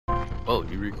Oh,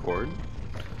 you record?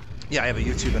 Yeah, I have a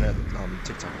YouTube and a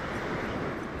TikTok.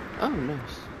 Oh,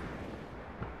 nice.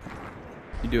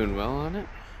 You doing well on it?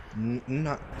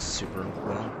 Not super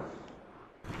well.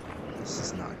 This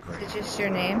is not great. Is it just your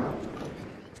name?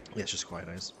 Yeah, it's just Quiet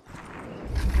Eyes.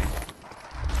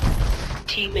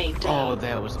 Teammate down. Oh,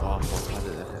 that was awful. How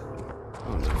did that happen?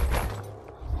 Oh no.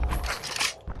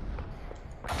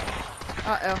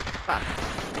 Uh-oh. Fuck.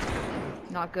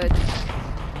 Not good.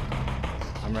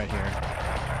 I'm right here.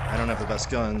 I don't have the best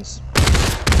guns.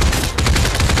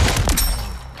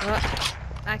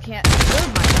 I can't build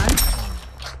my gun.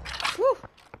 Whew.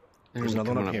 There's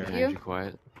another one up here. Behind you,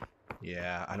 Quiet.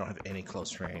 Yeah, I don't have any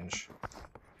close range.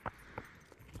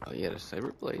 Oh, you had a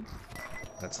cyber blade.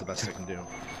 That's the best I can do.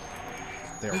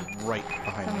 They're right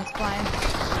behind me. Someone's flying.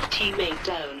 Teammate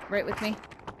down. Right with me.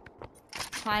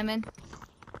 Climbing.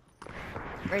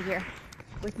 Right here.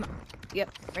 With my... Yep,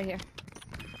 right here.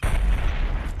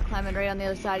 Climbing right on the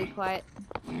other side, you quiet.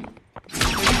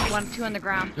 There's two on the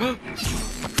ground.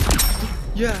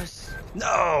 Yes!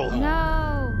 No!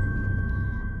 No!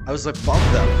 I was above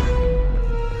them.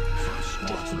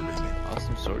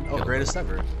 Awesome sword. Oh, kill. greatest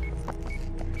ever.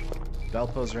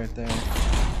 Belpo's right there.